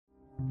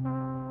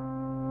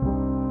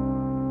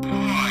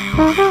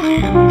Hello,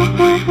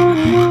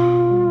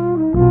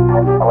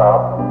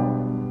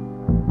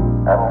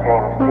 I'm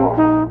James Dean.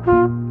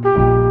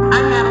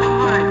 I'm Natalie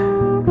Wood.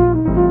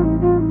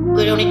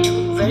 We're only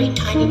two very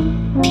tiny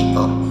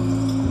people.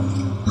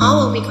 How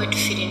are we going to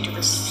fit into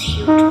this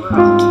huge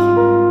world?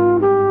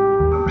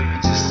 Maybe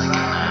just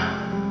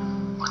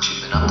thinking what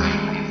you've been up to.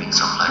 You've been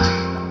so lucky.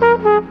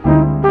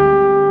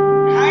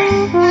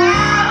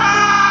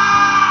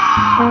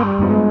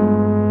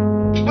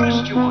 What is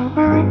it you want,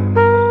 Mary?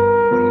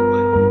 What do you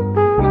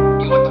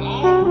want? You want the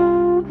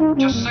moon?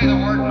 Just say the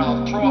word and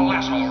I'll throw a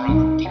lasso around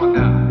and pull it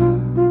down.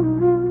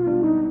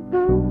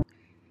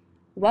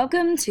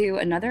 Welcome to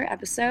another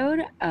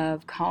episode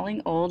of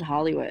Calling Old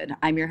Hollywood.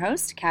 I'm your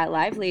host, Kat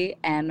Lively,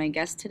 and my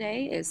guest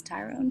today is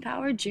Tyrone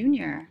Power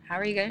Jr. How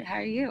are you? How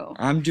are you?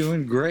 I'm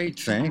doing great,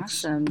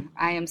 thanks. Awesome.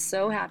 I am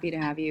so happy to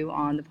have you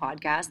on the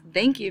podcast.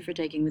 Thank you for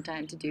taking the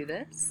time to do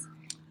this.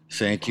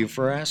 Thank you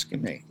for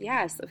asking me.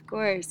 Yes, of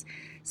course.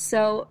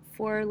 So,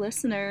 for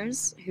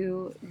listeners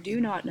who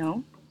do not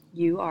know,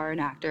 you are an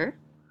actor.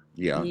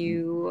 Yeah.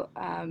 You,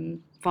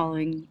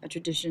 following a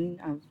tradition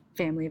of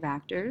family of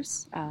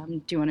actors.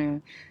 Do you want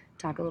to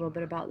talk a little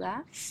bit about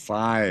that?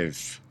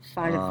 Five.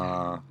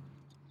 Five.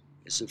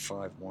 Is it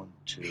five? 1,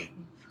 2,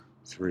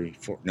 3,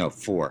 4? No,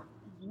 4.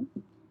 Mm-hmm.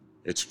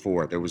 It's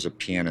 4. There was a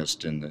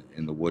pianist in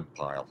the wood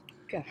pile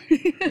Okay.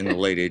 in the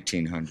late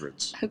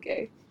 1800s.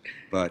 Okay.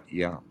 But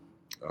yeah,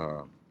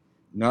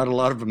 not a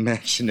lot of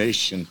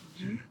imagination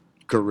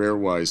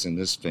career-wise in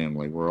this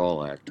family. We're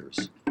all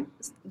actors.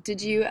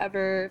 Did you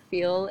ever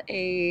feel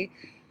a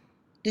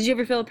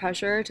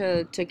pressure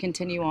to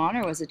continue on,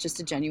 or was it just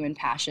a genuine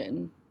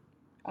passion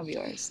of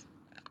yours?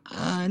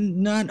 I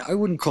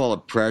wouldn't call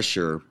it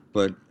pressure,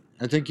 but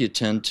I think you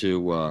tend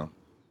to,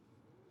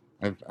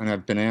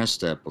 I've been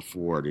asked that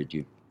before, did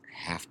you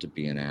have to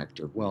be an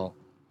actor? Well,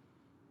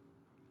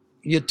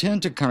 you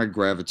tend to kind of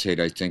gravitate,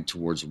 I think,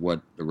 towards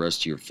what the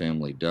rest of your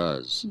family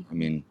does. I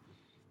mean,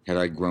 had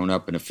I grown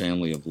up in a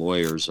family of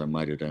lawyers, I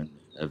might have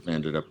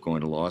ended up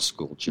going to law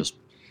school, just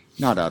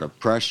not out of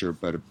pressure,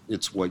 but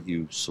it's what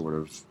you sort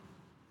of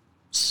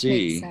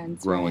see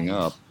growing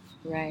up.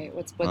 Right.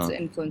 What's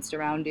influenced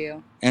around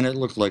you? And it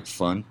looked like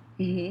fun.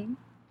 Mm-hmm.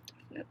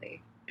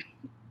 Definitely.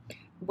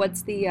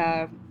 What's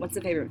the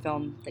favorite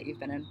film that you've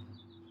been in?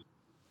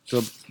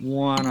 The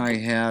one I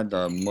had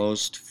the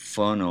most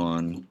fun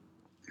on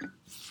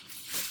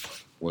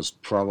was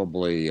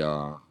probably,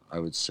 I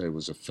would say,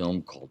 was a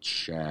film called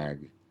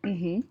Shag.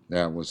 Mm-hmm.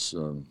 That was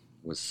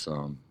with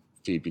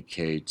Phoebe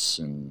Cates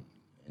and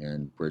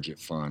Bridget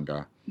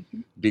Fonda,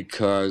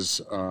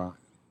 because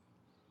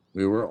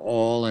we were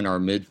all in our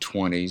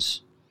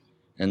mid-20s,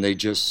 and they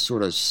just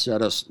sort of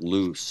set us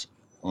loose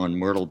on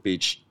Myrtle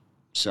Beach,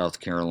 South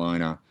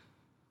Carolina,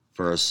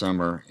 for a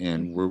summer,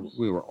 and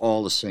we were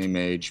all the same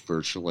age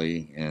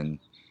virtually, and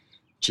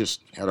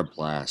just had a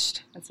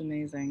blast. That's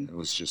amazing. It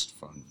was just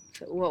fun.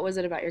 So what was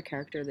it about your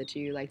character that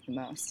you liked the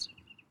most?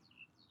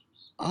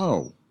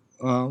 Oh,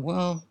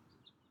 well,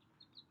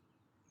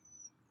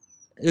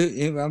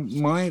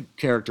 my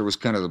character was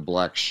kind of the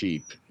black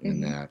sheep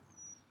in that.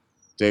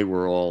 They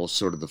were all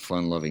sort of the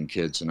fun-loving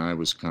kids, and I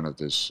was kind of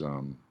this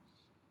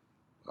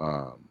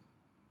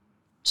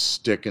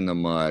stick in the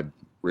mud,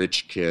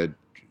 rich kid.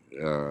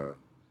 But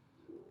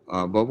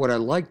what I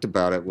liked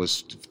about it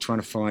was trying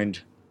to find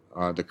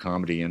the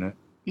comedy in it.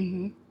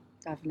 Mm-hmm.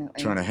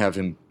 Definitely. Trying to have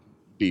him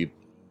be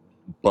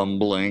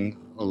bumbling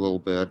a little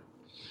bit.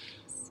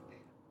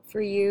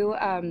 For you,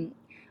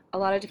 a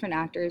lot of different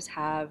actors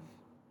have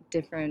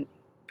different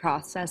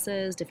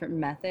processes, different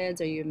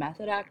methods. Are you a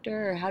method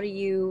actor, or how do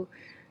you,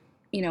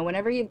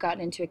 whenever you've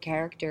gotten into a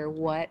character,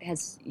 what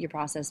has your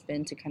process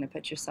been to kind of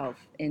put yourself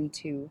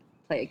into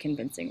play a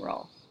convincing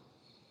role?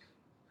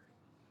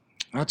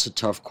 That's a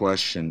tough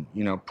question.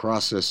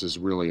 Process is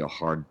really a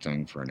hard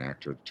thing for an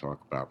actor to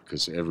talk about,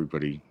 because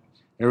everybody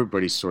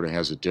sort of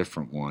has a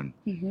different one.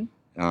 Mm-hmm.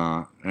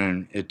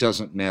 And it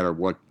doesn't matter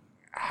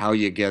how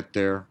you get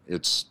there,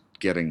 it's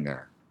getting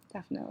there.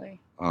 Definitely.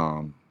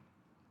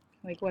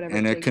 Like whatever.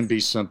 And it can be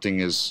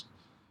something as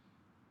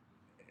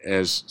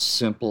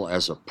simple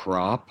as a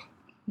prop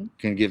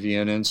can give you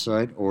an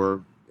insight,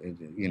 or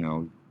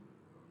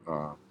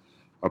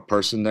a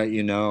person that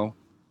you know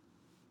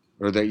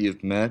or that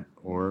you've met,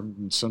 or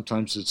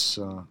sometimes it's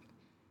a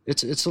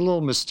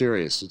little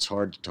mysterious. It's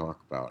hard to talk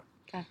about.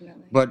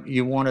 Definitely. But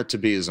you want it to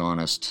be as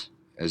honest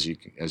as you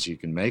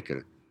can make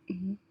it.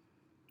 Mm-hmm.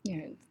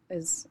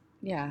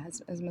 Yeah,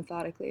 as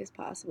methodically as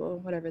possible,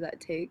 whatever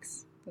that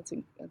takes.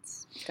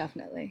 That's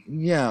definitely.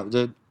 Yeah,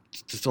 the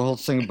whole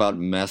thing about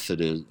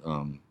method is,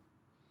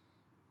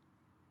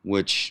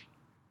 which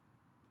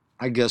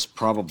I guess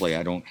probably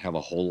I don't have a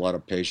whole lot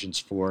of patience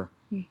for,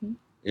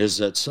 is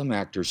that some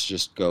actors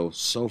just go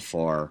so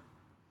far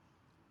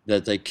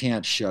that they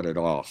can't shut it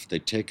off. They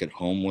take it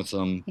home with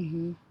them.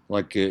 Mm-hmm.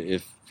 Like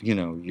if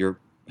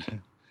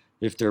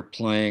they're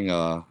playing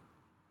a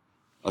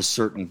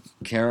certain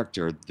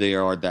character, they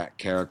are that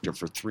character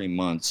for 3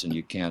 months, and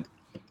you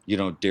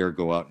don't dare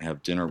go out and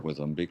have dinner with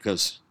them,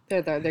 because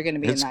They're going to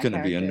be in it's that going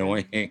to be character.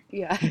 annoying.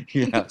 Yeah.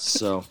 Yeah,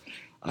 so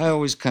I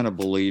always kind of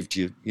believed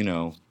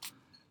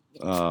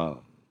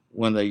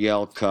when they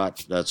yell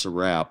cut, that's a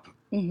wrap.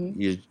 Mm-hmm.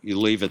 You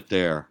leave it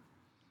there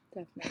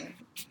Definitely.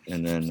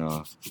 and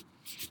then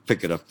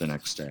pick it up the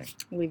next day.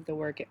 Leave the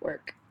work at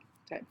work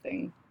type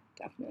thing.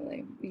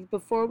 Definitely.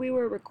 Before we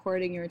were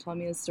recording, you were telling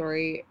me a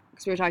story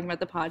because we were talking about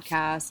the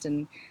podcast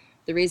and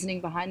the reasoning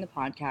behind the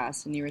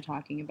podcast, and you were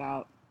talking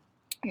about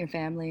your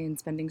family and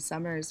spending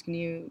summers. Can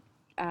you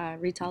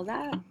retell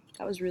that?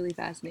 That was really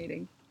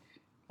fascinating.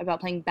 About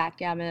playing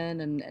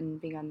backgammon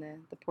and being on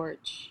the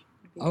porch.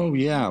 Oh,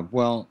 yeah.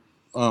 Well,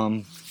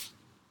 I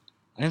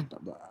have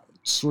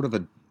sort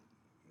of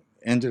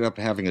ended up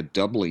having a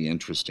doubly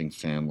interesting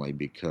family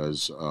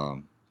because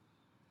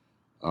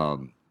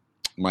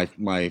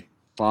my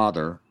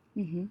father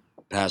Mm-hmm.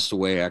 passed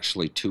away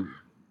actually 2,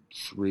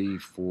 3,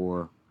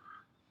 4,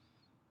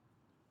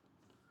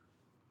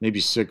 maybe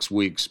 6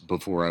 weeks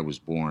before I was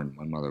born.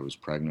 My mother was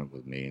pregnant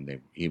with me, and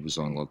he was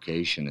on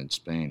location in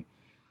Spain.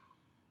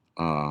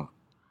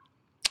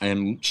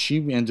 And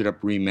she ended up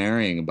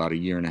remarrying about a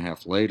year and a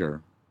half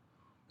later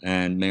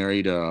and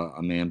married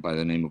a man by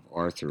the name of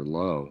Arthur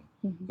Lowe,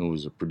 Mm-hmm. who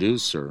was a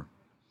producer.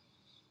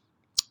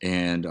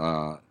 And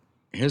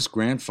his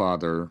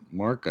grandfather,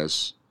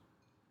 Marcus,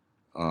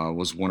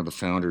 was one of the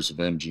founders of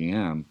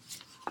MGM,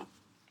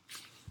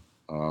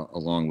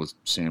 along with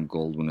Sam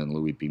Goldwyn and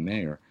Louis B.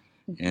 Mayer.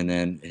 Mm-hmm. And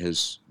then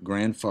his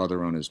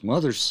grandfather on his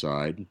mother's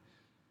side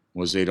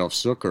was Adolf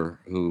Zucker,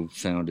 who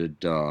founded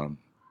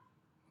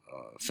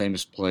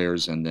Famous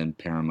Players and then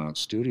Paramount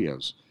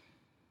Studios.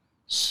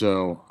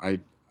 So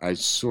I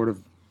sort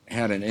of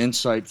had an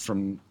insight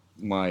from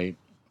my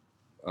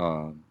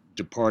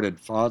departed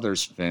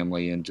father's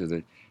family into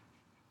the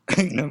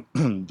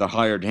the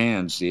hired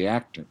hands, the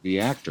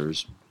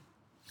actors,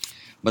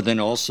 but then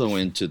also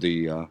into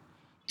the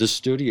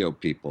studio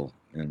people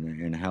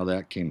and how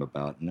that came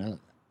about. And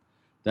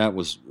that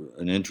was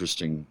an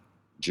interesting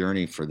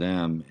journey for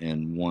them,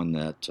 and one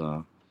that,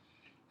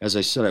 as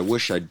I said, I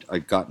wish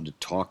I'd gotten to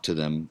talk to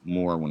them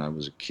more when I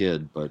was a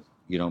kid, but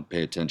you don't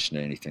pay attention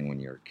to anything when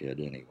you're a kid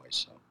anyway.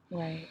 So,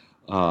 Right.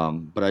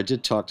 but I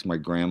did talk to my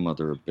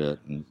grandmother a bit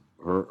in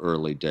her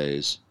early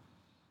days.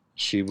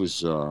 She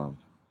was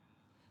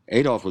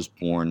Adolf was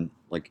born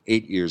like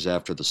 8 years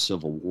after the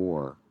Civil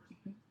War,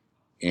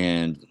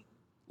 and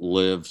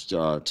lived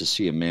to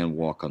see a man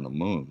walk on the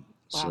moon.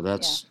 Wow, So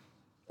that's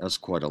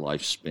quite a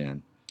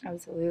lifespan.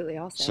 Absolutely.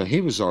 Also. So he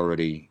was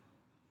already,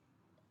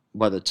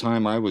 by the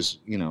time I was,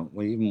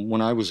 even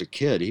when I was a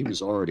kid, he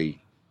was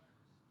already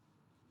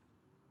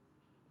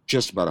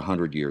just about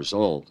 100 years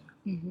old.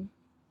 Mm-hmm.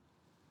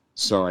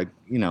 So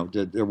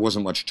there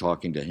wasn't much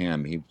talking to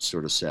him. He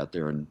sort of sat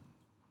there in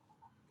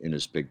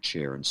his big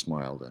chair and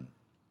smiled.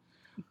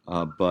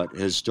 But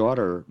his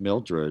daughter,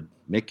 Mildred,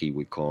 Mickey,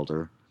 we called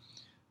her,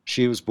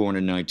 she was born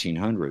in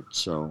 1900.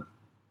 So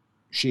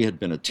she had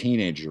been a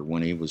teenager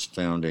when he was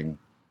founding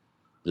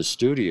the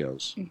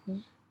studios. Mm-hmm.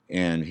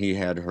 And he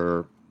had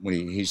her,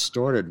 when he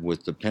started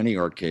with the penny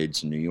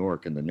arcades in New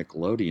York and the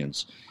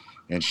Nickelodeons,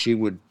 and she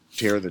would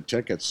tear the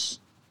tickets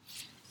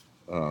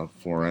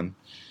for him.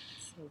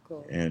 So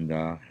cool. And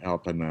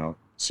help him out.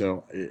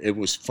 So it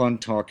was fun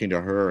talking to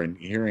her and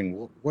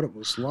hearing what it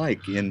was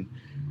like in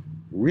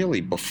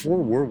really before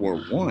World War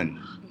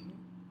One,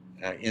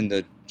 in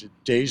the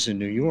days in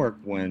New York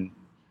when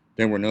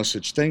there were no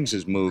such things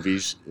as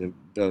movies.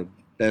 The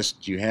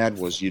best you had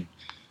was you'd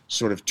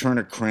sort of turn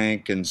a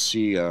crank and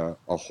see a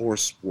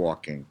horse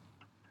walking,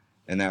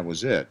 and that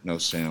was it. No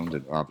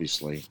sound,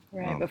 obviously.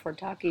 Right, before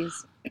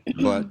talkies.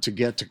 But to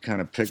get to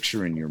kind of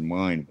picture in your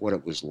mind what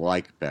it was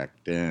like back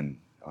then,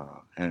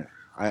 and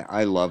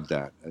I love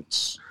that.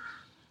 It's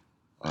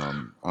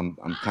I'm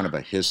kind of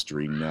a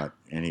history nut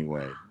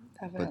anyway.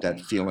 Definitely. But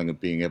that feeling of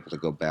being able to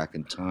go back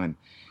in time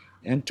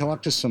and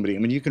talk to somebody. I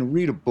mean, you can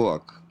read a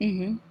book,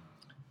 Mm-hmm.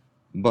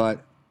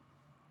 but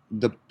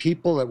the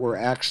people that were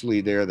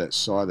actually there that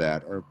saw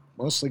that are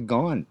mostly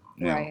gone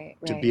now. Right.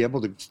 To be able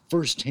to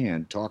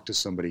firsthand talk to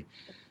somebody,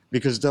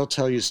 because they'll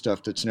tell you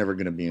stuff that's never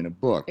going to be in a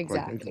book.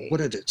 Exactly. Like, what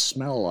did it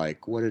smell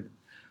like? What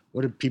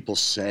did people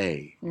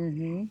say?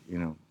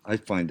 Mm-hmm. I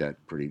find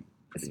that pretty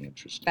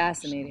interesting.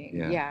 Fascinating.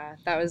 So, Yeah.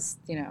 That was,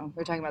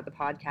 we're talking about the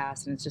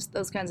podcast, and it's just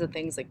those kinds of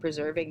things, like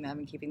preserving them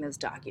and keeping those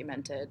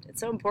documented. It's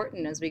so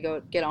important as we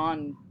get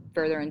on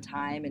further in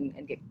time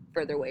and get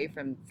further away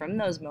from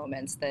those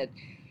moments that,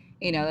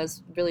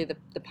 that's really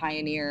the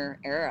pioneer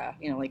era,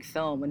 like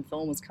film, when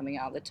film was coming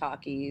out, the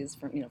talkies,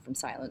 from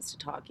silence to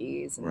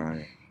talkies and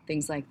right.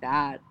 things like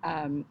that.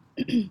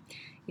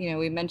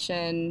 We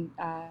mentioned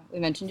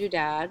your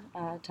dad,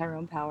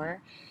 Tyrone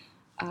Power.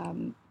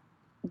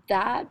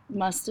 That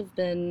must have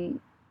been,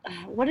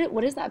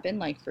 what has that been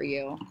like for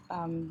you?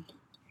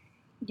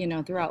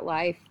 Throughout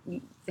life,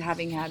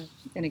 having had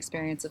an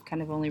experience of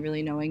kind of only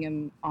really knowing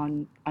him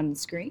on the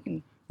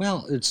screen.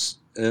 Well, it's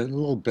a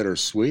little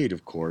bittersweet,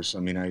 of course.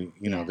 I mean,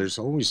 there's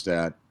always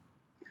that.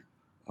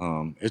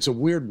 It's a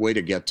weird way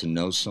to get to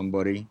know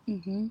somebody.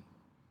 Mm-hmm.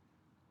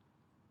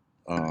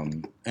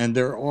 And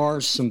there are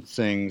some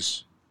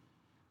things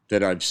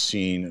that I've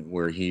seen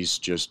where he's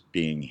just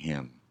being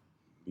him.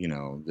 You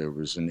know, there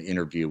was an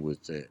interview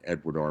with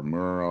Edward R.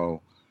 Murrow,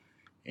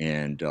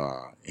 and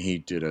he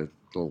did a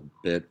little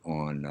bit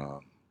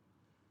on.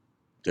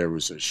 There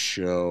was a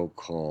show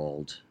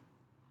called,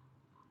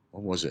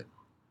 what was it?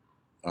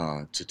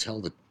 To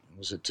tell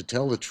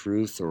the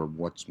truth, or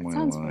what's my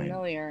Sounds line?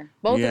 familiar.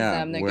 Both of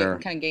them, they're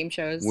kind of game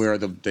shows. Where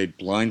they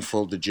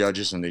blindfold the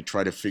judges and they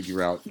try to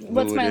figure out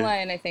what's who my it is.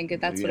 line. I think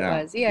that's what it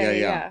was.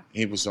 Yeah.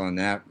 He was on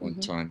that one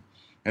time,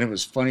 and it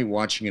was funny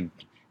watching him.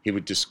 He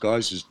would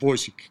disguise his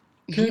voice. He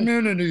came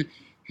in and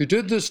he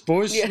did this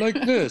voice like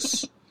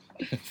this,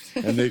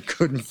 and they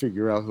couldn't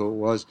figure out who it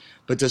was.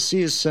 But to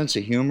see his sense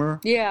of humor,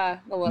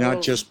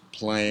 not just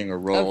playing a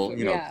role,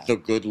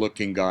 the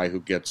good-looking guy who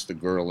gets the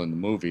girl in the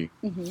movie.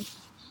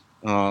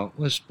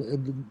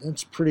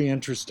 It's pretty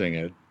interesting.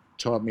 It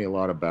taught me a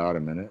lot about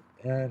him, and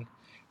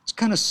it's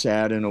kind of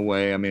sad in a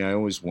way. I mean, I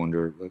always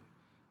wonder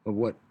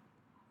what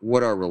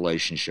our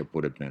relationship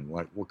would have been.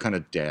 What kind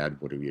of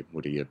dad would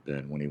he have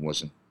been when he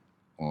wasn't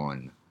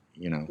on?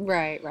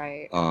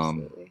 Right.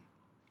 Absolutely.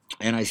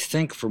 And I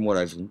think from what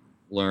I've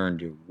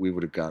learned, we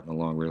would have gotten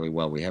along really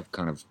well. We have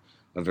kind of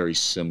a very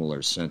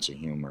similar sense of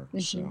humor.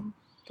 So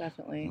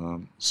definitely.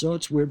 So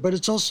it's weird, but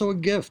it's also a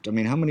gift. I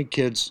mean, how many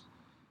kids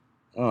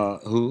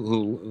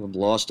who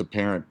lost a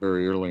parent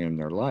very early in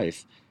their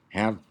life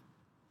have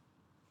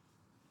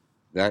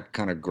that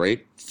kind of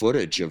great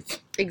footage of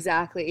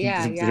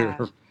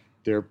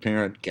their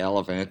parent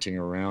gallivanting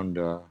around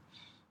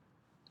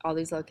all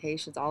these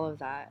locations, all of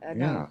that. I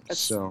know.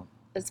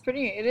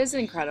 It is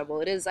incredible.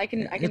 It is.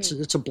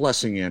 It's a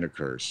blessing and a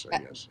curse, I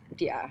guess.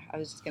 Yeah, I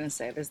was just gonna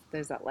say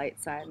there's that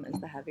light side and there's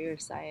the heavier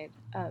side.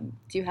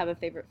 Do you have a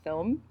favorite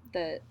film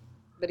that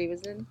he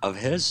was in? Of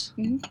his?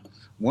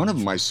 One of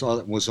them I saw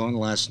that was on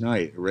last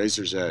night,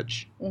 Razor's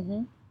Edge.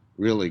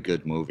 Really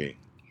good movie.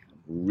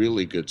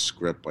 Really good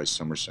script by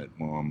Somerset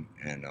Maugham,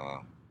 and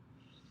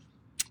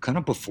kind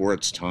of before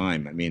its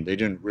time. I mean, they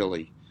didn't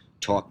really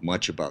talk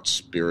much about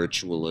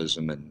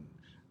spiritualism and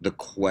the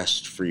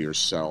quest for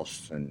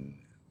yourself and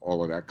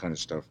all of that kind of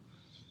stuff.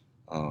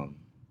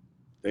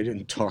 They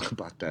didn't talk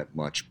about that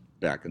much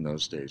back in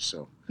those days.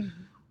 So,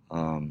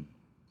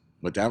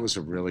 but that was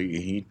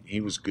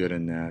he was good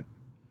in that.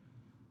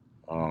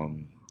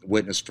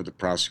 Witness for the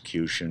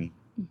Prosecution,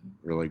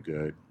 really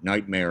good.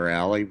 Nightmare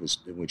Alley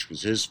which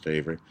was his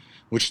favorite,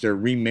 which they're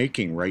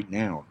remaking right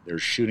now. They're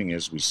shooting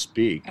as we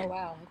speak. Oh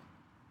wow!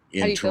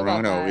 In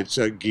Toronto, it's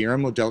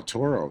Guillermo del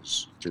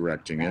Toro's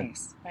directing it.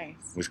 Nice.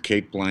 With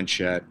Cate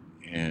Blanchett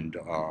and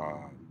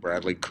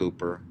Bradley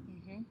Cooper,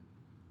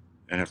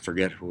 and I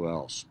forget who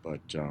else,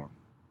 but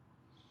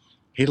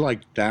he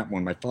liked that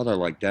one. My father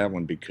liked that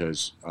one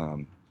because,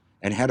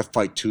 and had to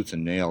fight tooth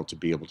and nail to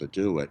be able to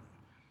do it,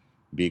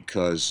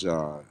 because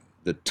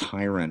the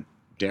tyrant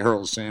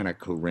Daryl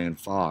Zanuck, who ran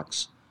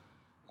Fox,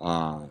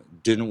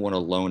 didn't want to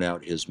loan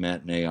out his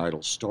matinee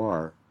idol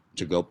star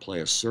to go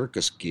play a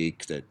circus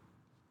geek that,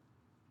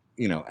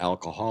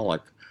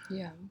 alcoholic.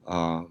 Yeah.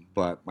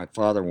 But my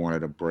father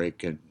wanted a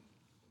break and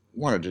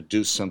wanted to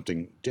do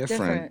something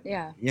different.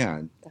 Yeah.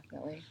 Yeah.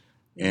 Definitely.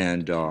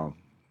 And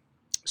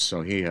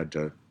so he had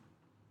to,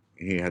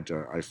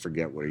 I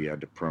forget what he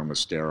had to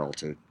promise Daryl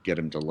to get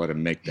him to let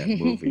him make that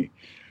movie.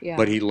 Yeah.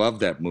 But he loved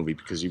that movie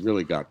because he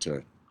really got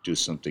to do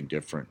something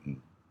different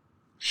and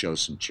show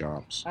some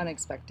chops.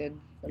 Unexpected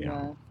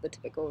from the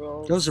typical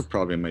roles. Those are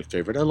probably my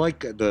favorite. I like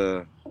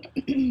the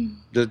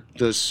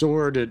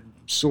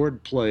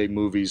sword play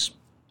movies.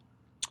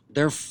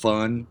 They're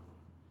fun,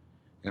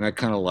 and I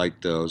kind of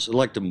like those. I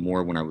liked them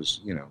more when I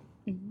was,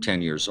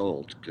 10 years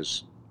old,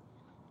 because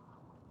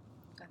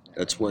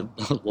that's what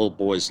little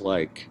boys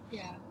like.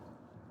 Yeah.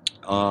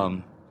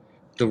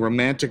 The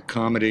romantic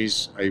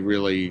comedies, I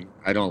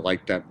don't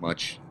like that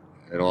much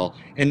at all,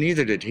 and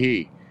neither did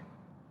he.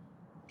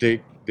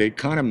 They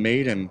kind of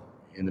made him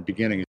in the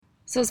beginning.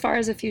 So as far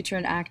as a future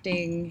in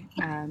acting,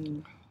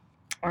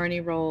 or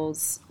any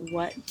roles,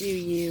 what do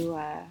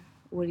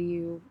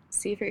you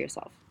see for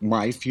yourself?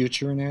 My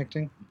future in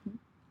acting?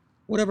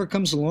 Whatever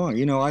comes along.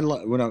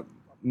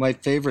 My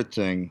favorite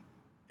thing,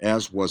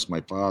 as was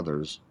my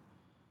father's,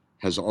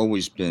 has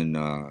always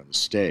been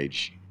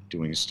stage,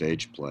 doing a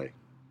stage play.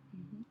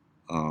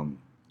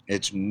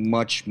 It's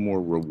much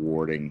more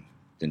rewarding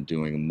than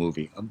doing a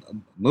movie. A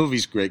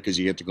movie's great because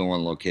you get to go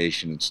on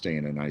location and stay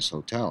in a nice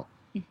hotel,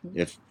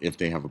 if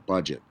they have a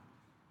budget.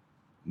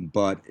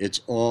 But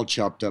it's all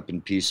chopped up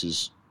in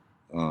pieces,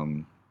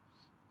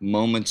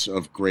 moments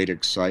of great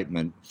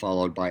excitement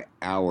followed by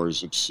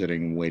hours of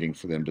sitting and waiting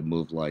for them to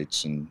move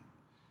lights and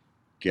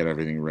get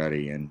everything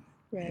ready. And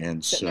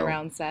sitting so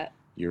around set.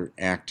 You're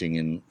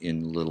acting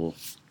in little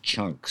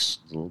chunks,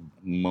 little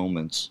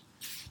moments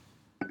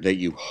that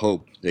you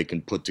hope they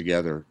can put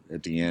together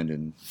at the end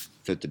and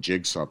fit the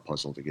jigsaw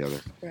puzzle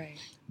together. Right.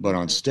 But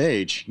on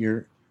stage,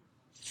 you're,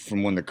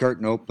 from when the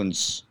curtain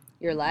opens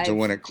you're live to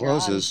when it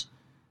closes,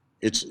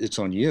 it's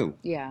on you.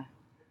 Yeah.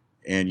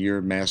 And you're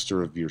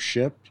master of your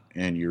ship,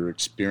 and you're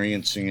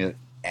experiencing it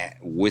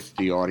with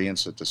the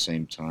audience at the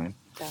same time.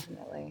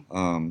 definitely.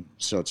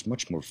 So it's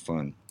much more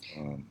fun.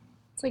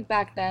 It's like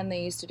back then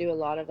they used to do a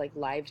lot of like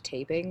live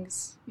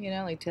tapings,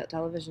 like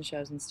television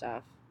shows and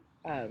stuff.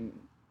 Um,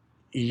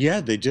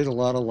 Yeah, they did a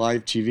lot of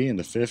live TV in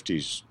the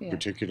 50s, Yeah.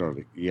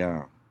 particularly.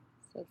 Yeah.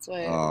 so that's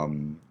why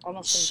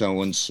almost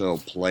So and so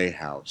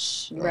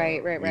Playhouse.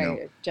 right.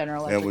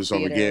 General It Electric was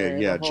Theater,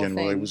 yeah, the whole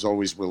generally it thing. was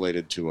always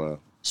related to a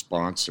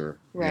sponsor.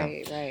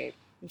 Right.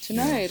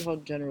 Tonight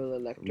on General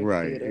Electric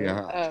Right, Theater.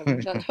 yeah.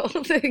 That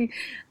whole thing.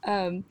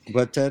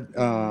 But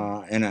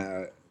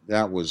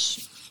that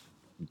was,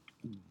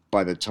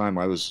 by the time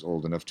I was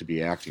old enough to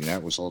be acting,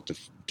 that was all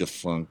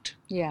defunct.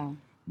 Yeah.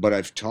 But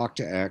I've talked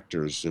to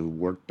actors who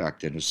worked back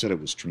then who said it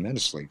was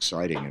tremendously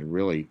exciting and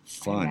really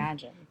fun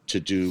Imagine. to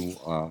do,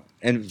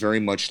 and very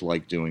much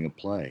like doing a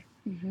play,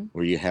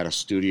 where you had a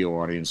studio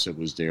audience that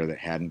was there that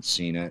hadn't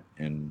seen it,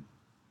 and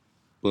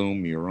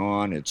boom, you're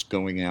on. It's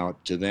going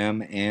out to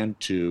them and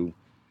to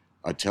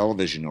a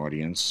television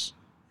audience.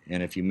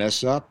 And if you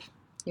mess up,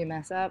 You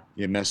mess up.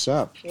 you mess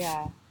up.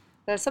 Yeah.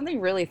 There's something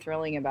really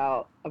thrilling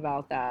about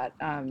that.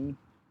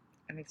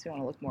 It makes me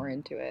want to look more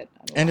into it.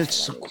 I don't know And why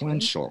it's that is.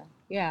 sequential.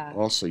 Yeah.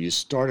 Also, you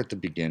start at the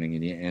beginning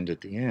and you end at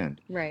the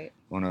end. Right.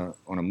 On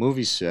a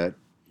movie set,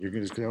 you're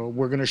going to go,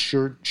 we're going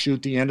to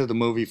shoot the end of the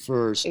movie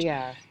first,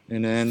 Yeah.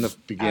 and then the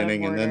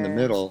beginning, and then the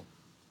order. middle.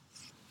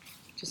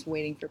 Just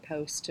waiting for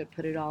post to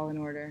put it all in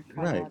order.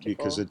 Right,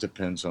 because it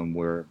depends on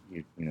where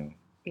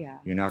Yeah.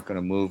 you're not going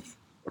to move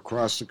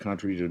across the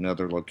country to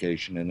another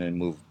location and then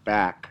move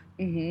back.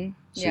 Mm-hmm.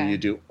 So Yeah. you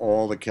do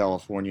all the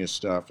California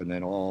stuff and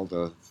then all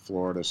the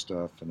Florida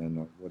stuff and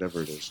then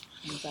whatever it is.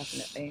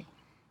 Definitely.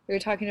 We were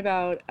talking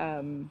about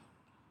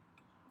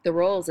the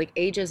roles, like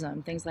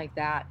ageism, things like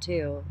that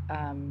too.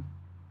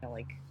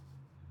 Like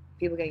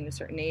people getting to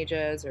certain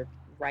ages or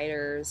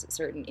writers at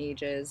certain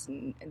ages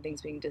and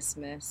things being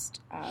dismissed.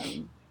 Do you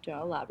want to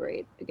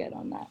elaborate again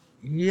on that?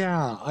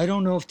 Yeah, I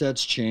don't know if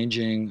that's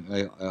changing.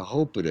 I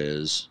hope it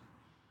is.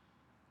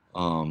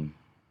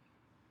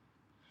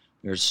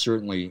 There's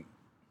certainly,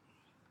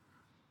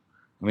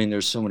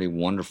 there's so many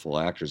wonderful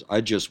actors.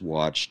 I just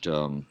watched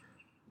The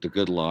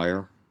Good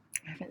Liar.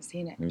 I haven't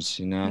seen it. Have you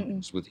seen that? Mm-mm.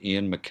 It's with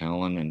Ian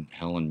McKellen and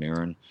Helen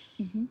Mirren.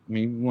 Mm-hmm.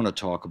 You want to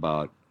talk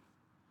about,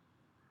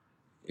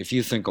 if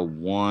you think a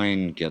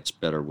wine gets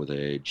better with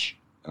age,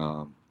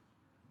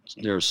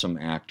 there are some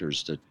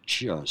actors that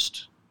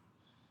just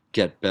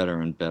get better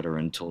and better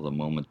until the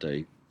moment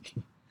they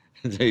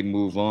they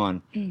move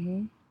on.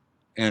 Mm-hmm.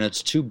 And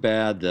it's too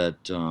bad that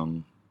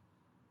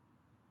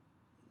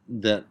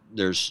that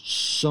there's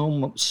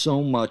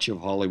so much of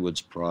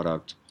Hollywood's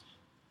product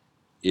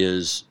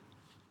is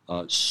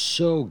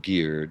so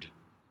geared,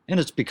 and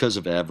it's because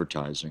of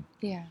advertising.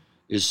 Yeah.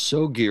 Is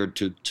so geared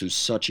to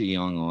such a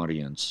young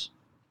audience.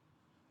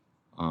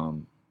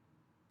 And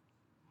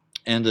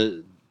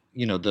the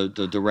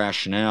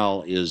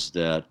rationale is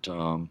that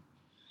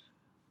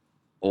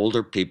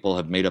older people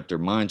have made up their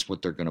minds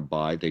what they're going to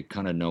buy. They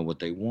kind of know what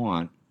they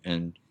want,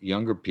 and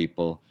younger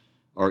people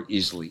are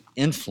easily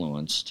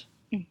influenced.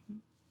 Mm-hmm.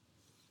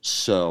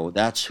 So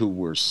that's who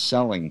we're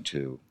selling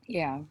to.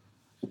 Yeah.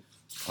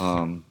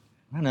 And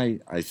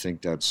I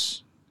think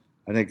that's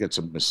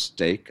a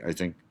mistake. I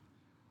think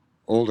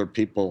older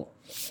people,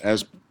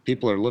 as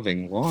people are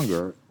living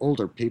longer,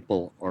 older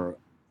people are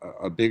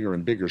a bigger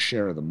and bigger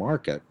share of the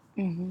market.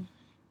 Mm-hmm.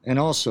 And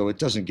also, it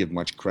doesn't give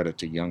much credit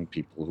to young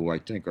people who I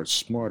think are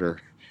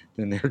smarter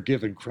than they're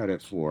given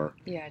credit for,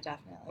 Yeah,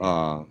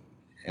 definitely.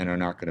 and are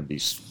not going to be,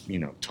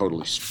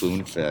 totally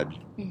spoon-fed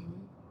Mm-hmm.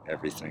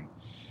 everything.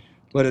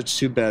 But it's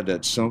too bad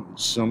that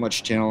so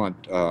much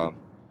talent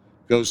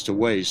goes to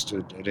waste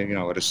at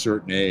a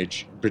certain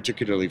age,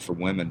 particularly for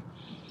women.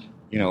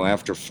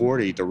 After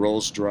 40, the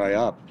roles dry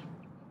up,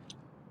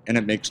 and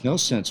it makes no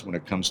sense when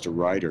it comes to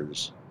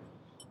writers.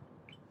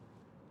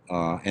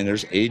 And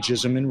there's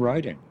ageism in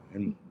writing.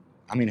 And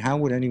how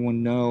would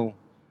anyone know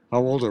how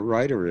old a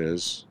writer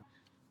is?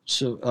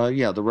 So,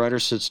 the writer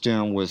sits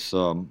down with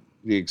the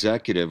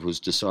executive who's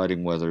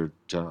deciding whether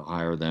to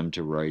hire them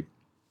to write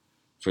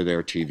for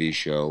their TV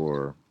show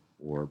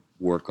or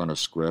work on a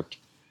script.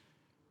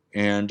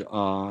 And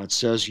it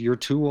says, you're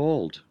too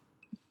old,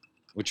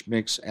 which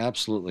makes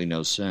absolutely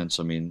no sense.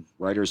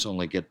 Writers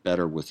only get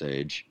better with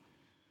age,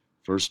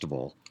 first of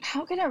all.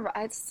 How can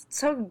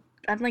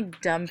I'm like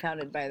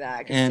dumbfounded by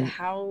that. 'Cause And-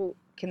 how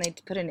can they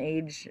put an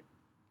age?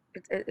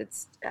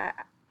 It's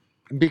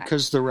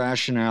Because the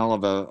rationale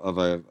of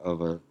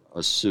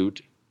a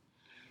suit,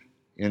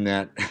 in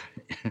that,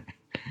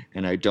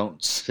 and I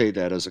don't say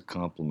that as a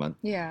compliment,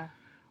 yeah.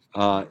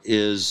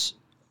 is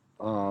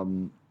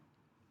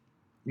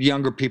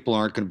younger people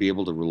aren't going to be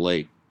able to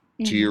relate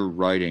to your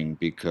writing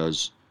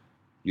because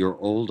you're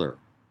older.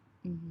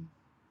 Mm-hmm.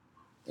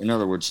 In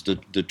other words,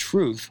 the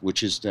truth,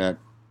 which is that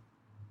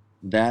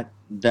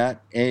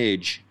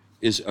age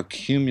is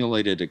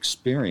accumulated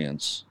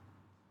experience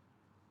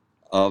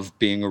of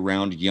being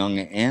around young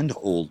and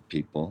old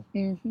people,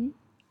 Mm-hmm.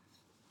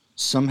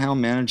 somehow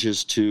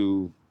manages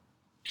to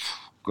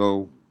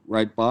go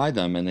right by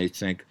them, and they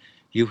think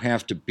you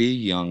have to be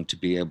young to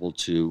be able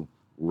to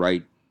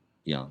write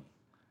young.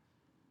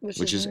 Which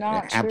which is is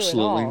not true at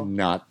absolutely all.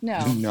 not No,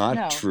 not no,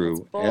 that's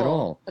true at bull.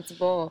 all. That's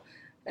bull.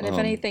 And if Um,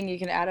 anything, you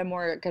can add a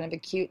more kind of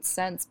acute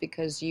sense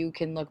because you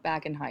can look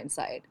back in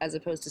hindsight as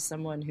opposed to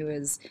someone who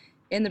is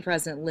in the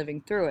present living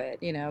through it,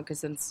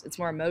 because it's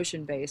more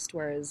emotion based.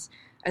 Whereas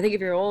I think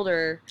if you're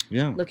older,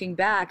 yeah. looking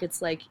back,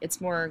 it's like it's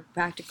more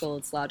practical,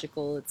 it's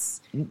logical,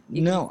 you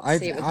can No, say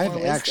it with more I've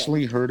wisdom.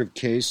 actually heard of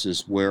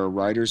cases where a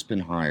writer's been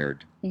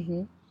hired,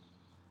 Mm-hmm.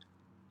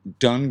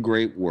 done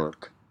great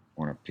work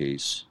on a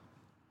piece,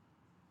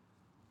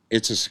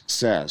 it's a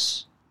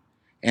success,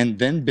 and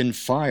then been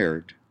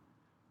fired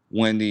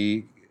when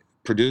the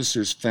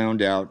producers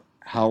found out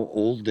how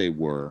old they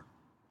were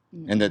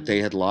and that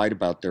they had lied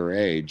about their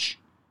age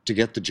to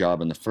get the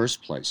job in the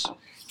first place.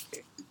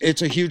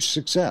 It's a huge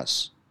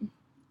success.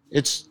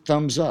 It's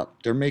thumbs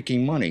up. They're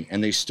making money,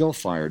 and they still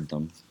fired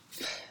them.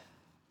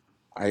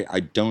 I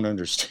don't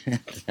understand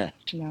that.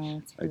 No,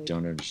 it's I really,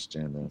 don't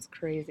understand that. it's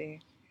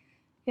crazy.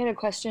 You had a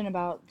question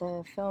about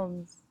the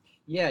films.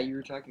 Yeah, you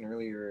were talking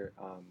earlier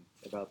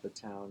about the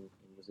town,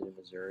 was it in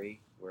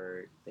Missouri,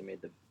 where they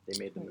made the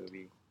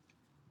movie,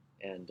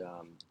 and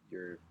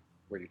your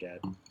dad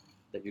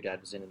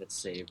was in, and it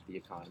saved the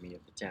economy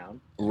of the town.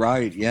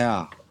 Right,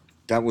 yeah.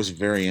 That was a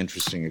very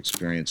interesting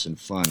experience and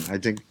fun. I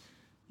think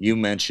you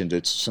mentioned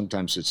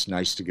sometimes it's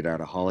nice to get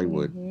out of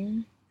Hollywood,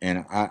 Mm-hmm.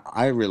 and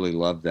I really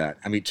love that.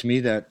 I mean, to me,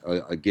 that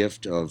a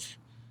gift of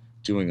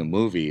doing a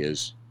movie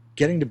is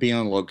getting to be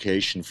on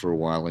location for a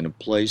while in a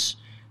place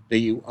that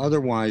you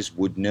otherwise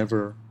would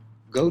never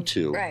go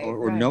to Right,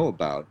 or right. know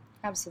about,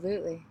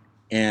 Absolutely.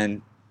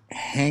 and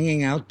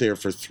hanging out there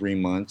for 3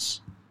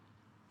 months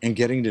and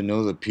getting to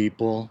know the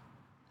people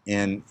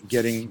and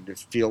getting to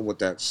feel what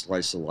that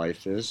slice of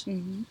life is,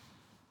 Mm-hmm.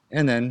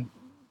 and then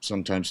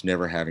sometimes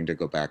never having to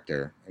go back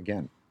there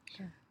again.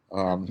 Sure.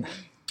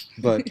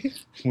 But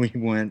we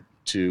went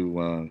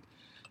to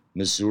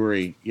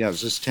Missouri. Yeah, it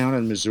was this town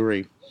in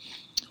Missouri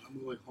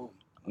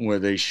where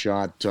they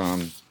shot.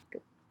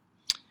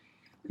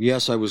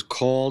 Yes, I was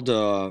called.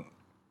 Oh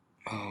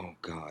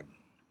God,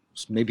 it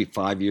was maybe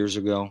 5 years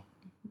ago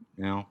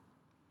now.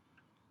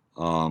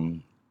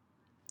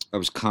 I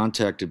was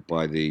contacted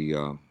by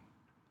the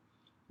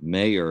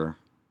mayor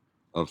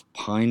of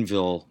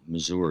Pineville,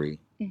 Missouri,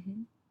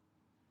 Mm-hmm.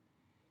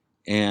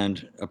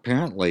 and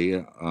apparently,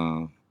 in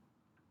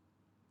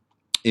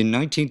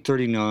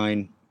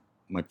 1939,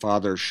 my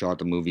father shot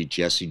the movie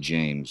Jesse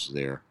James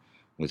there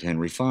with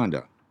Henry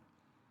Fonda.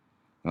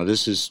 Now,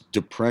 this is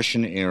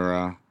Depression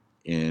era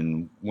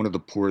in one of the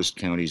poorest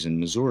counties in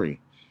Missouri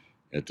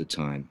at the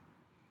time.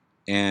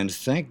 And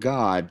thank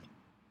God,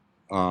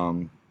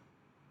 the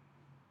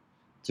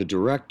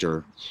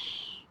director,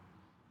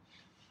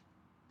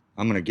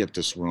 I'm going to get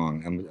this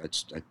wrong.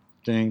 I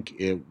think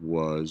it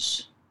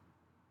was,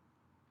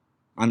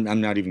 I'm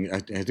not even, I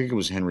think it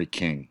was Henry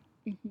King.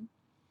 Mm-hmm.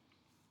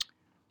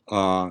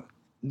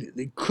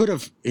 He could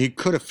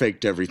have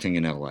faked everything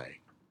in L.A.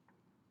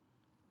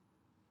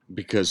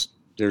 because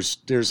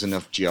there's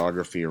enough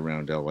geography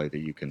around LA that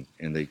you can,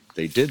 and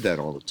they did that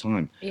all the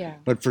time. Yeah.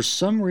 But for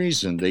some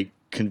reason they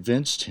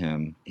convinced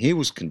him, he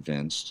was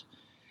convinced,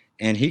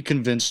 and he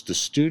convinced the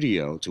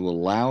studio to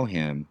allow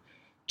him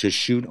to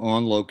shoot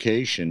on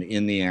location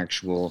in the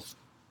actual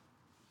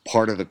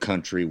part of the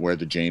country where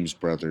the James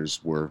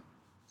brothers were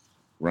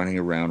running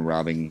around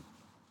robbing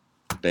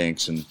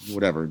banks and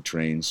whatever,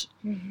 trains.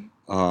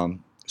 Mm-hmm.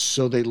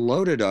 So they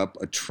loaded up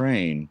a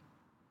train.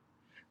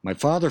 My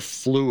father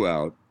flew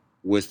out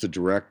with the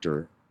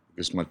director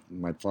because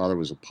my father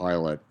was a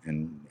pilot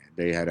and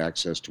they had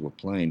access to a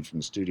plane from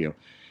the studio.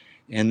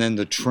 And then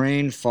the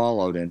train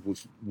followed, and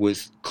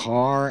with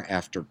car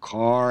after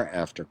car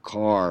after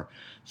car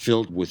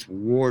filled with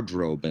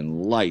wardrobe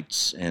and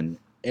lights and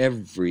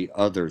every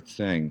other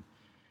thing.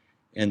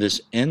 And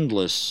this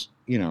endless,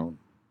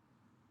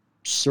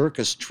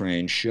 circus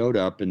train showed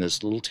up in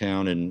this little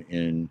town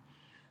in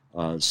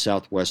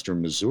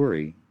southwestern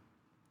Missouri.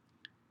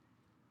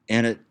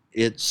 And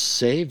it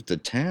saved the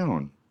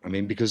town. I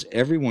mean, because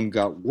everyone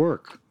got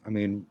work. I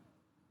mean,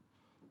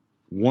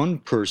 one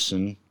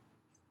person,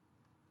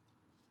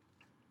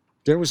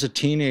 there was a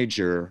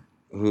teenager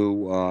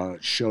who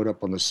showed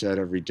up on the set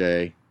every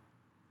day,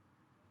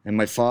 and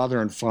my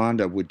father and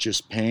Fonda would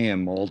just pay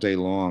him all day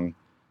long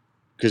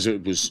because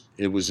it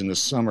was in the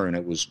summer and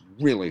it was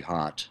really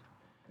hot,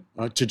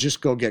 to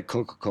just go get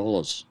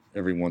Coca-Colas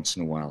every once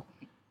in a while.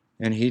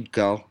 And he'd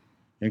go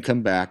and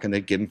come back, and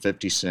they'd give him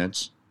 50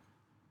 cents.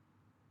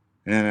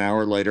 And an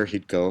hour later,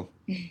 he'd go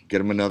get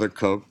him another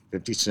Coke,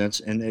 50 cents.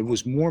 And it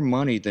was more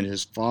money than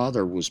his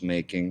father was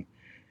making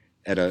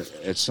at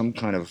some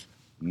kind of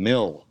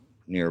mill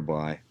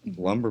nearby,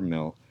 lumber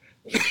mill,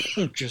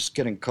 just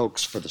getting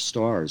Cokes for the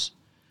stars.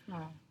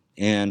 Wow.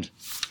 And,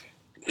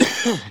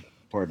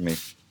 pardon me.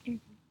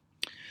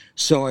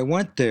 So I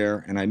went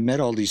there, and I met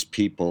all these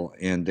people,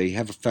 and they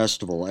have a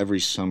festival every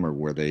summer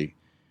where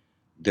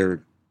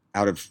they're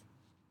out of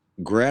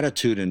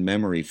gratitude and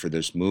memory for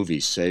this movie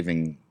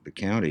saving the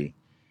county.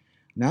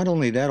 Not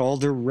only that, all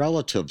their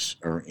relatives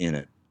are in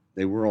it.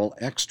 They were all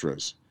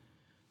extras.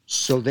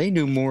 So they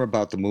knew more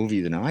about the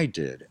movie than I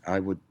did.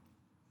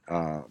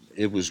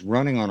 It was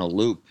running on a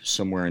loop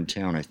somewhere in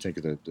town. I think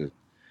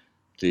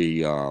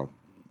the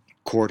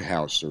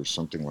courthouse or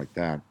something like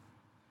that.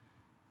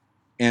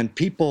 And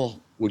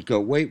people would go,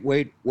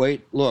 wait,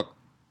 look,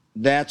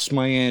 that's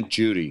my Aunt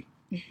Judy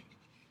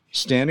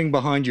standing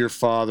behind your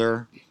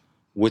father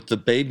with the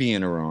baby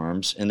in her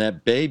arms, and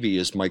that baby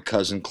is my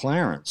cousin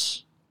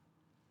Clarence.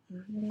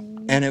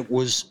 And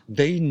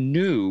they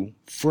knew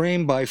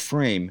frame by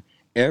frame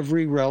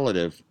every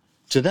relative.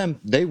 To them,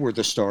 they were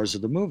the stars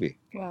of the movie.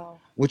 Wow.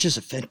 Which is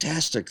a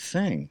fantastic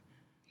thing.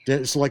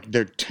 It's like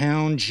their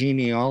town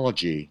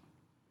genealogy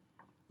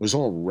was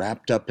all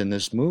wrapped up in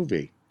this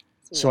movie.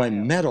 So I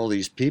met all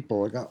these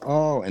people. I go,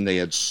 oh, and they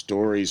had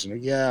stories. And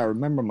yeah, I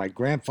remember my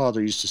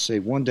grandfather used to say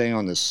one day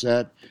on the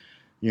set,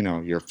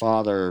 your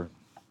father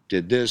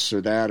did this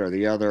or that or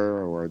the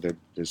other, or there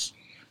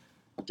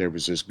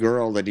was this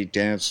girl that he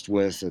danced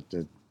with at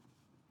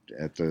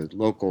the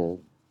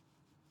local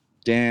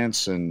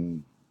dance,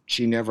 and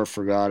she never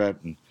forgot it.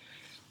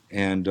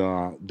 And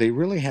they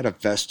really had a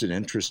vested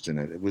interest in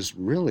it. It was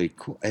really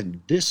cool.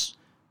 And this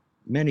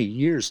many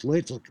years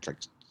later, like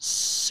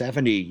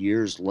 70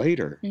 years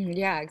later.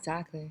 Yeah,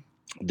 exactly.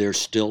 They're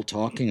still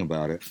talking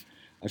about it.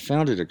 I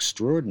found it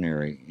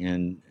extraordinary,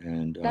 and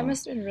that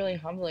must have been really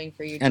humbling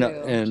for you and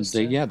too.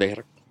 They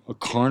had a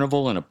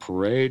carnival and a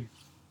parade.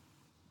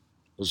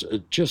 It was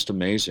just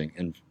amazing,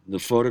 and the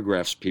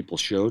photographs people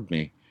showed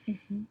me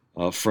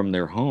from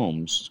their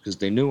homes, because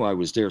they knew I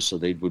was there, so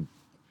they would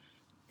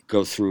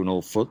go through an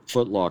old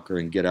Foot Locker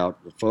and get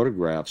out the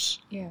photographs.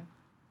 Yeah.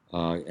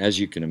 As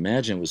you can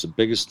imagine, it was the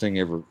biggest thing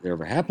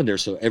ever happened there.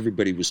 So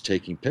everybody was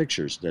taking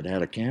pictures that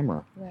had a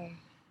camera, right?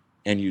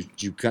 And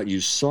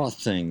you saw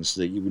things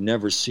that you would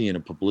never see in a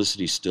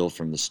publicity still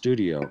from the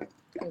studio,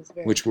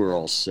 which were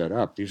all set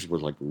up. These were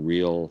like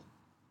real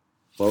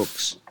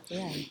folks.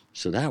 Yeah.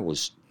 So that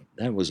was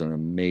an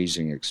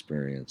amazing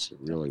experience. It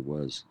really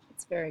was.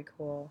 It's very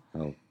cool.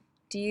 Oh.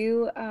 Do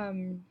you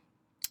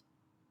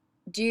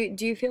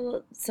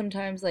feel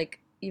sometimes like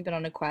you've been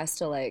on a quest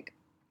to like?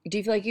 Do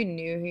you feel like you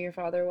knew who your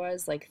father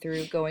was, like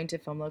through going to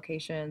film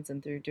locations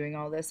and through doing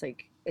all this?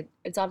 Like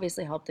it's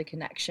obviously helped the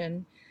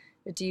connection,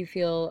 but do you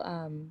feel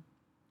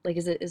like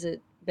is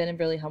it been a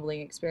really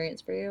humbling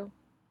experience for you?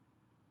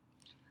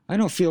 I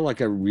don't feel like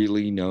I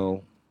really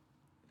know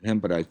him,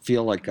 but I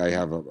feel like I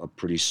have a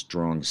pretty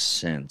strong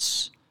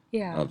sense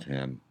of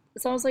him.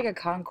 It's almost like a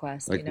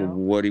conquest, like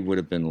what he would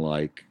have been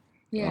like.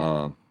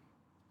 Yeah.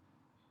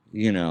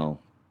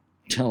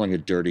 Telling a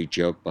dirty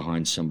joke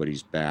behind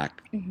somebody's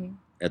back.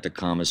 At the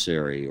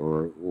commissary,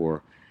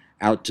 or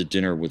out to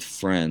dinner with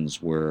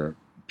friends where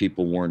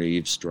people weren't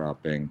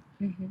eavesdropping.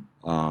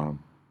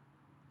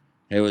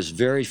 It was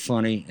very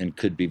funny and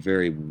could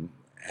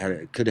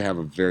have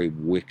a very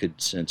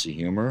wicked sense of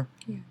humor.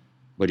 Yeah.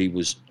 But he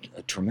was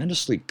a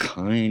tremendously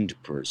kind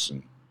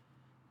person.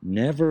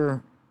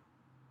 Never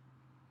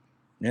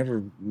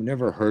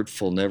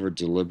hurtful, never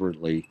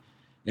deliberately,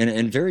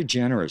 and very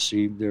generous.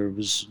 There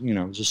was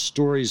just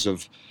stories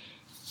of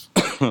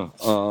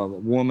a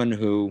woman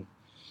who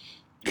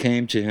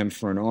came to him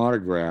for an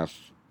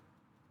autograph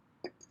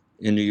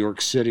in New York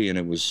City, and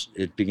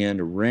it began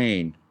to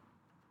rain,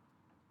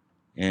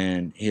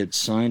 and he had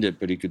signed it,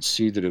 but he could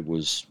see that it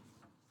was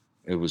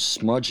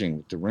smudging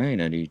with the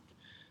rain, and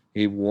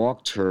he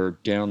walked her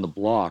down the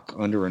block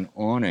under an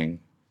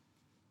awning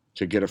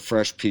to get a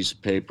fresh piece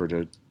of paper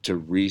to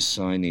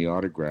re-sign the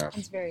autograph.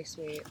 It's very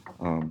sweet.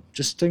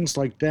 Just things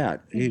like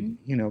that.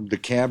 The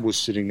cab was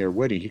sitting there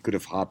waiting. He could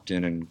have hopped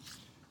in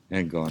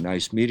and gone,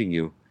 "Nice meeting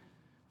you."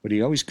 But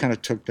he always kind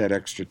of took that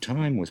extra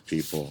time with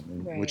people,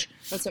 right. Which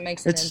that's what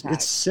makes an impact.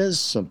 It says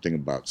something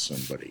about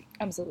somebody.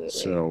 Absolutely.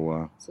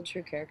 So it's a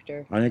true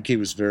character. I think he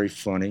was very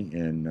funny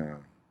and,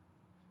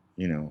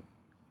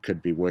 could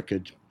be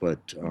wicked,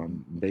 but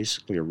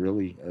basically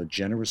a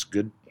generous,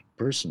 good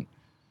person.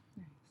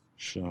 Nice.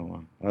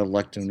 So I'd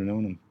like to have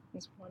known him.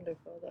 That's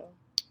wonderful, though.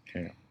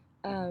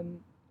 Yeah.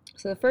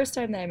 So the first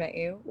time that I met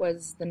you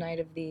was the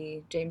night of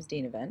the James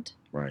Dean event.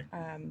 Right.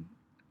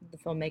 The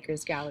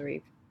Filmmakers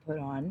Gallery put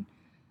on.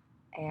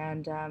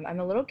 And I'm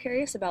a little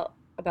curious about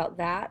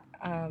that,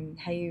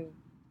 how you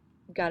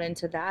got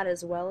into that,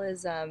 as well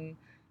as I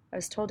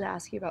was told to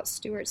ask you about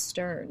Stuart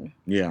Stern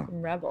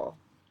from Rebel.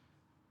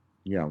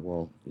 Yeah,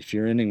 well, if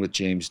you're ending with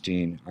James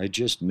Dean, I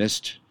just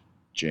missed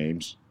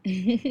James.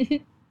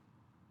 And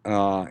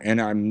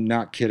I'm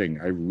not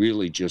kidding. I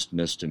really just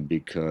missed him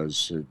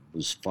because it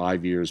was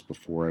 5 years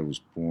before I was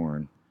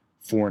born,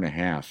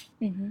 4.5.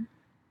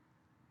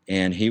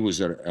 And he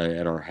was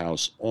at our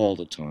house all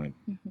the time.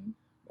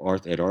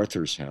 At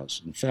Arthur's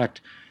house. In fact,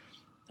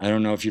 I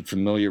don't know if you're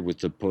familiar with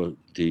the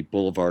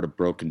Boulevard of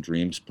Broken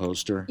Dreams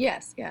poster.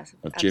 Yes.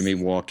 Of Jimmy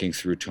walking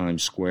through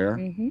Times Square.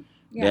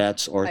 Yeah,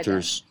 that's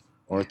Arthur's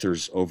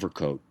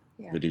overcoat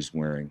that he's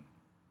wearing.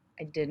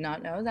 I did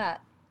not know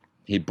that.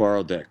 He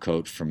borrowed that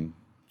coat from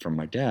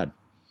my dad,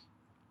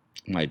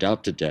 my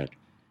adopted dad.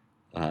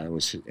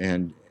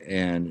 And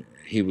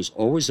he was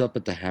always up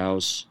at the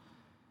house.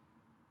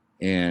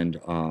 And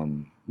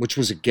which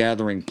was a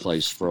gathering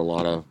place for a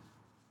lot of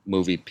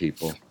movie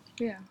people.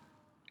 Yeah.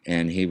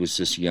 And he was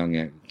this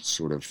young,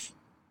 sort of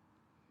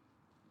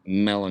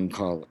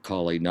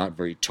melancholy, not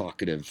very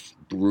talkative,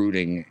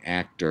 brooding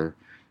actor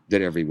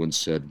that everyone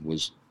said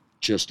was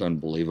just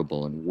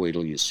unbelievable, and wait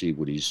till you see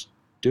what he's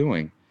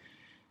doing.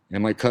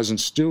 And my cousin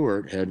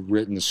Stuart had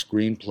written the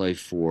screenplay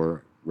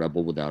for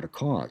Rebel Without a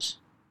Cause.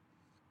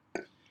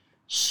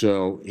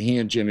 So he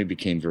and Jimmy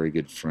became very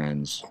good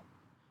friends.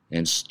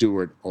 And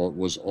Stuart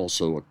was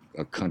also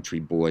a country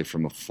boy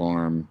from a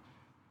farm.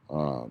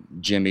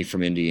 Jimmy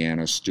from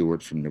Indiana,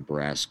 Stuart from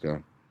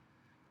Nebraska.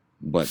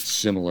 But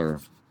similar,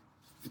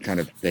 kind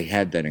of, they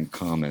had that in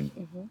common.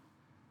 Mm-hmm.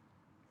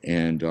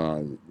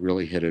 And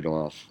really hit it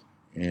off.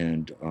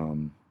 And where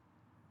am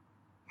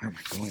I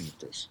going with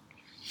this?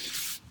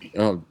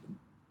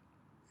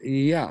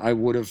 Yeah, I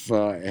would have,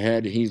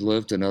 had he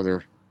lived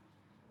another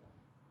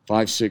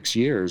 5-6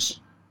 years,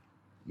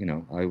 you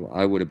know,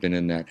 I would have been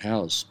in that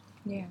house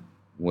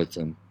with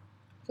him.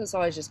 So it's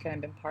always just kind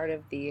of been part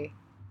of the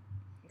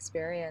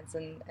experience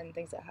and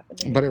things that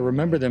happened. But I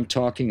remember them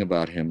talking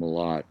about him a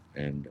lot,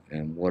 and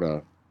what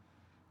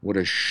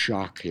a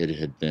shock it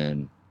had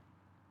been,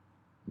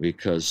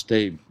 because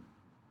they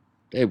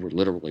were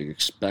literally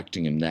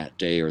expecting him that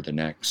day or the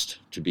next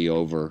to be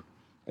over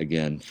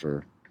again for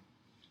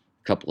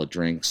a couple of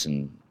drinks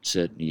and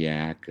sit and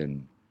yak,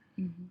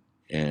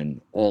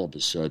 and all of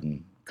a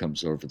sudden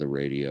comes over the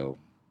radio,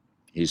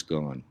 he's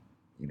gone,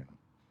 you know,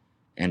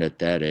 and at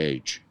that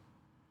age.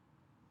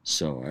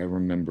 So I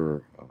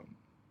remember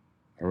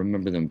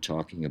them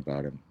talking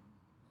about him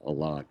a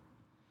lot,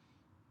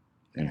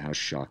 and how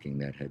shocking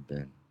that had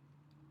been.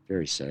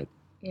 Very sad.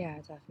 Yeah,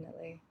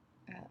 definitely.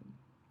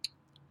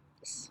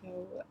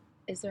 So,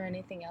 is there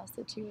anything else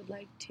that you would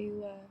like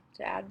to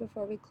add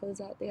before we close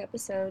out the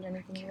episode?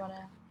 Anything you want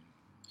to?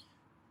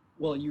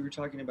 Well, you were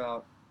talking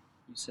about.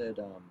 You said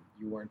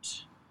you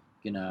weren't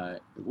gonna.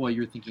 Well,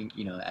 you're thinking.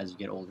 You know, as you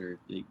get older,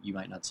 you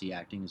might not see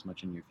acting as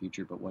much in your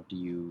future. But what do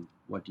you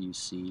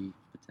see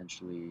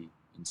potentially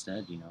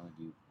instead? You know,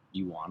 do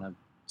you want to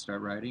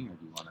start writing, or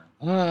do you want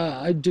to?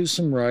 I do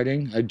some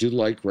writing. I do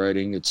like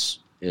writing. It's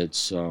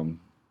a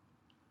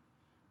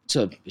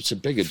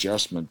big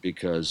adjustment,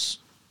 because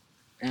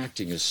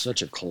acting is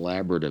such a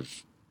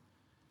collaborative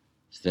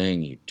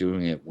thing. You're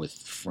doing it with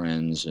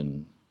friends,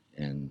 and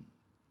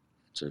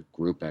it's a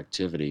group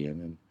activity.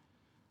 And then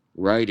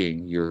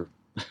writing, you're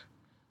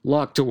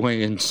locked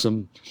away in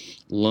some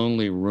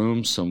lonely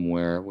room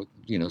somewhere, with,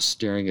 you know,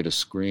 staring at a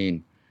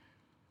screen.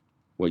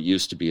 What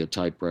used to be a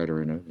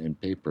typewriter and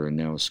paper, and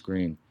now a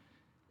screen.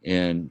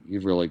 And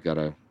you've really got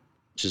to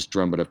just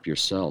drum it up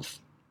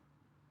yourself.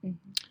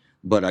 Mm-hmm.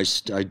 But I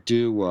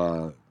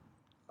do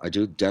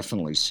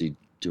definitely see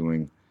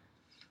doing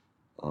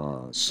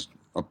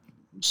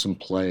some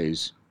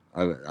plays.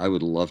 I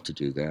would love to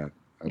do that.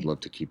 I'd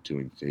love to keep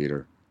doing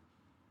theater,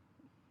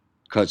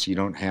 because you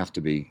don't have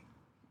to be,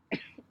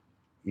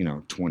 you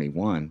know,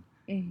 21.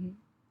 Mm-hmm.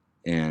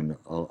 And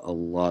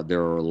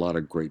there are a lot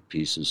of great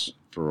pieces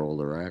for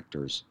older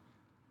actors.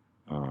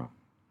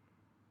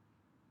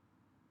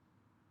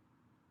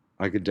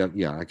 I could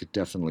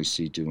definitely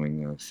see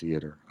doing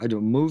theater.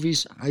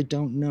 Movies. I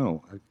don't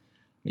know.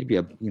 Maybe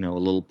a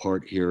little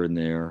part here and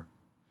there,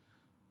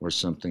 or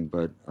something.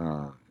 But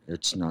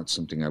it's not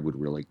something I would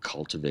really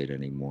cultivate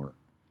anymore.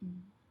 Mm.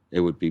 It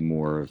would be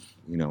more of,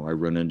 you know, I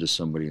run into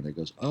somebody and they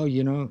goes, "Oh,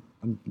 you know,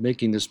 I'm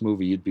making this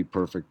movie. You'd be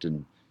perfect,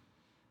 and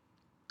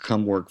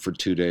come work for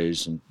 2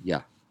 days." And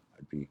yeah,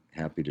 I'd be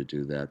happy to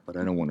do that. But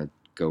I don't want to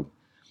go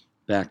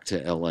back to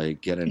LA,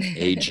 get an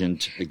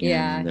agent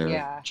again.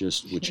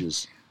 Which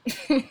is.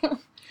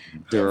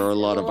 There are a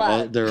lot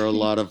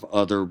of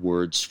other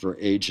words for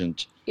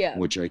agent,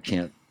 which I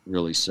can't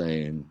really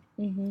say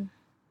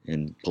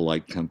in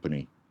polite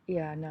company.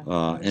 Yeah,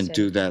 no. And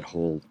do that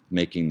whole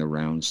making the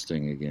rounds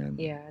thing again.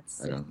 Yeah,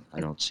 I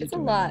don't see. It's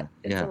doing a lot.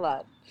 That. It's a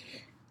lot.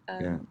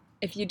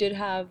 If you did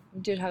have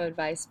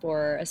advice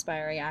for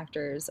aspiring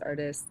actors,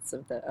 artists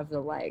of the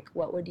like,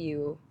 what would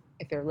you,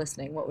 if they're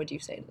listening, what would you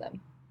say to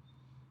them?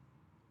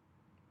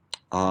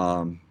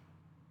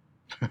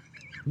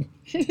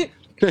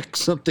 Pick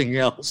something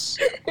else.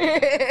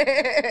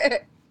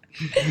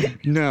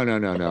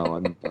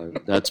 No.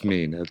 That's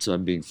mean.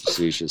 I'm being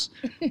facetious.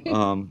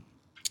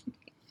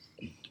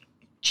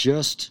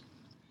 Just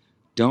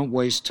don't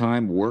waste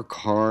time. Work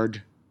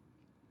hard.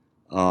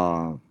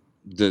 The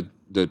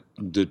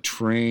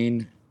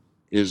train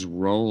is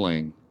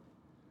rolling.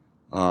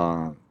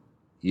 You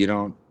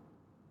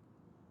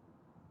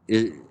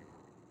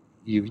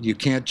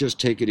can't just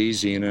take it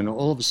easy. And then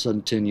all of a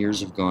sudden, 10 years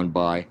have gone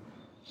by.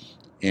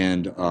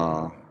 And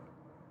the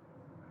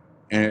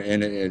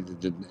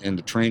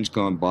train's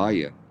gone by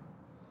you.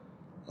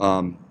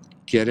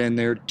 Get in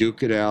there,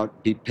 duke it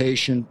out, be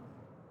patient.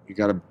 You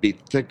got to be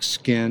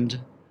thick-skinned.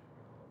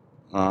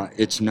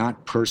 It's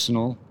not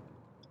personal,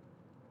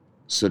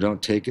 so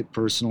don't take it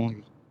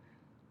personally.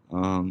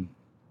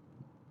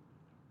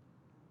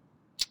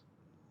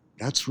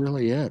 That's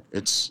really it.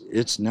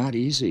 It's not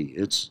easy.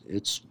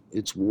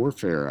 It's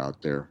warfare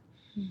out there.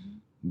 Mm-hmm.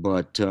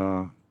 But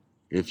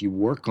if you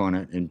work on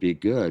it and be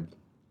good,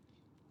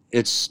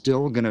 it's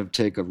still going to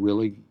take a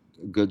really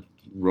good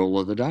roll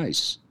of the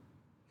dice.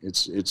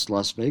 It's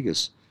Las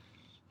Vegas.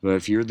 But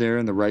if you're there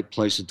in the right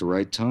place at the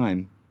right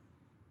time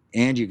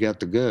and you got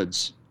the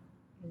goods,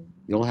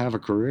 you'll have a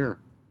career.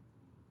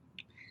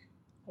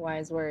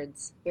 Wise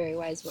words. Very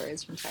wise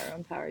words from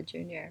Tyrone Power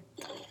Jr.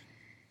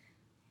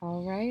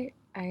 All right.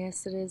 I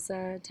guess it is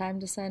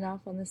time to sign off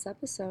on this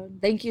episode.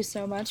 Thank you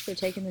so much for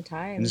taking the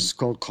time. And this is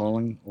called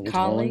Calling Old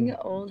Hollywood.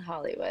 Old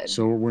Hollywood.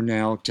 So we're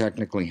now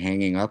technically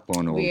hanging up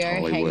on Old We are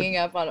Hollywood. hanging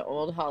up on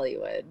Old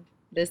Hollywood.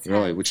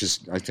 Really, which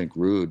is, I think,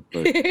 rude,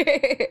 but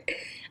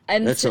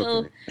that's until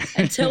okay.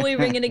 until we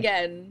ring it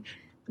again.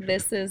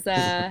 This is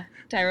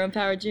Tyrone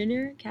Power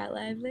Jr., Cat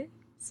Lively,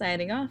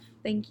 signing off.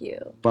 Thank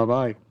you.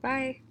 Bye-bye.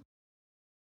 Bye.